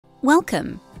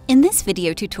Welcome! In this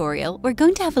video tutorial, we're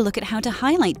going to have a look at how to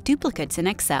highlight duplicates in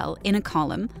Excel in a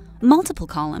column, multiple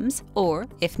columns, or,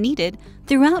 if needed,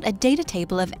 throughout a data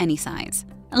table of any size.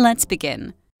 Let's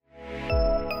begin.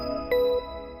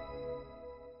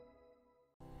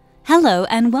 Hello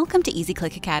and welcome to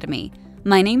EasyClick Academy.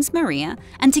 My name's Maria,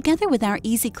 and together with our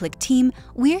EasyClick team,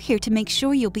 we're here to make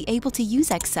sure you'll be able to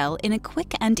use Excel in a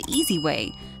quick and easy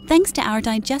way, thanks to our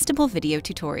digestible video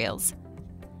tutorials.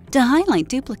 To highlight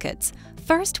duplicates,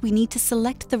 first we need to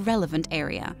select the relevant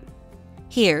area.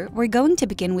 Here, we're going to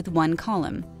begin with one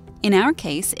column. In our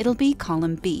case, it'll be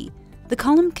column B, the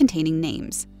column containing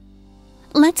names.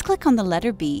 Let's click on the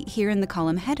letter B here in the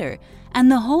column header, and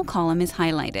the whole column is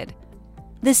highlighted.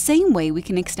 The same way we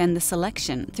can extend the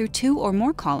selection through two or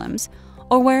more columns,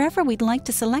 or wherever we'd like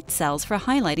to select cells for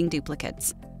highlighting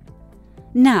duplicates.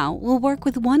 Now, we'll work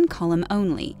with one column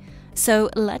only, so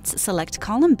let's select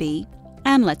column B,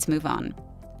 and let's move on.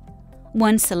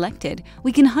 Once selected,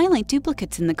 we can highlight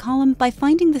duplicates in the column by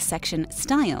finding the section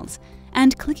Styles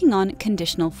and clicking on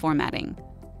Conditional Formatting.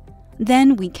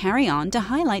 Then we carry on to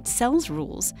highlight Cells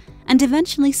Rules and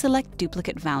eventually select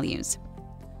Duplicate Values.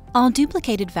 All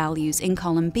duplicated values in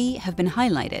column B have been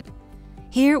highlighted.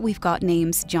 Here we've got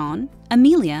names John,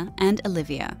 Amelia, and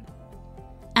Olivia.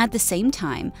 At the same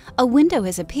time, a window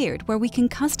has appeared where we can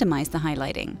customize the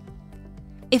highlighting.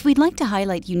 If we'd like to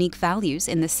highlight unique values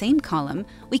in the same column,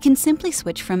 we can simply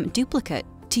switch from Duplicate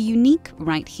to Unique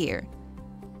right here.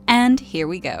 And here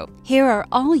we go. Here are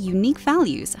all unique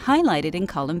values highlighted in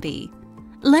column B.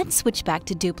 Let's switch back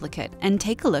to Duplicate and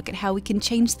take a look at how we can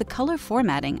change the color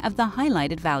formatting of the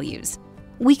highlighted values.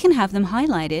 We can have them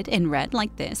highlighted in red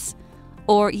like this,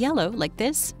 or yellow like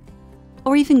this,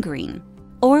 or even green.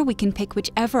 Or we can pick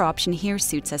whichever option here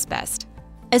suits us best.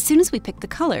 As soon as we pick the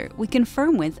color, we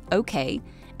confirm with OK,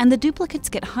 and the duplicates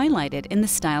get highlighted in the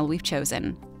style we've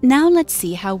chosen. Now let's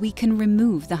see how we can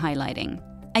remove the highlighting.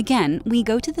 Again, we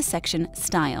go to the section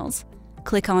Styles,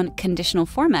 click on Conditional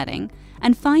Formatting,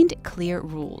 and find Clear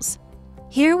Rules.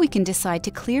 Here we can decide to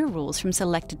clear rules from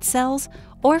selected cells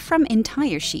or from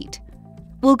entire sheet.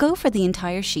 We'll go for the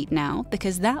entire sheet now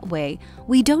because that way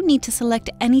we don't need to select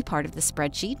any part of the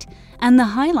spreadsheet and the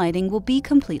highlighting will be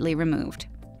completely removed.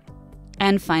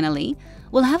 And finally,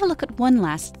 we'll have a look at one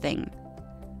last thing.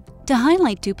 To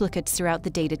highlight duplicates throughout the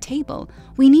data table,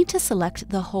 we need to select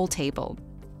the whole table.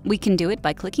 We can do it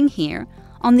by clicking here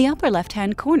on the upper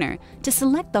left-hand corner to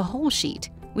select the whole sheet,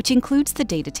 which includes the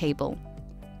data table.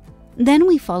 Then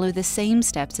we follow the same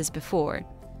steps as before.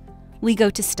 We go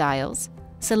to Styles,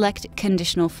 select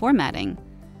Conditional Formatting,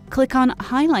 click on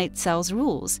Highlight Cells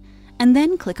Rules, and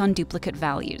then click on Duplicate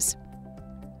Values.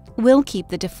 We'll keep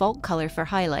the default color for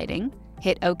highlighting,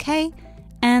 hit OK,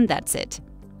 and that's it.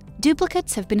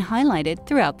 Duplicates have been highlighted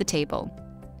throughout the table.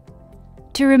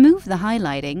 To remove the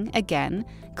highlighting, again,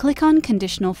 click on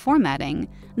Conditional Formatting,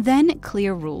 then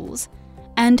Clear Rules,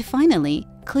 and finally,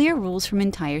 Clear Rules from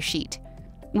Entire Sheet,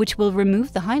 which will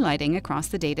remove the highlighting across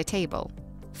the data table.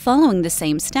 Following the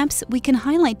same steps, we can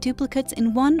highlight duplicates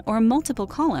in one or multiple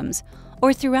columns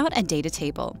or throughout a data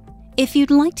table. If you'd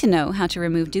like to know how to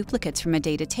remove duplicates from a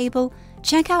data table,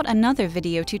 check out another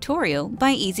video tutorial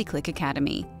by EasyClick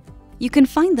Academy. You can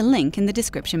find the link in the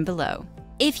description below.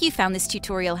 If you found this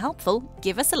tutorial helpful,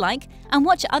 give us a like and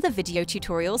watch other video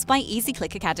tutorials by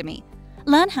EasyClick Academy.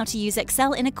 Learn how to use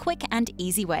Excel in a quick and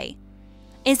easy way.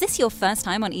 Is this your first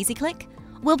time on EasyClick?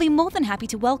 We'll be more than happy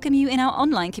to welcome you in our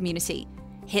online community.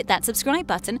 Hit that subscribe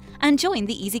button and join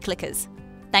the EasyClickers.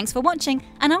 Thanks for watching,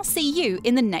 and I'll see you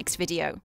in the next video.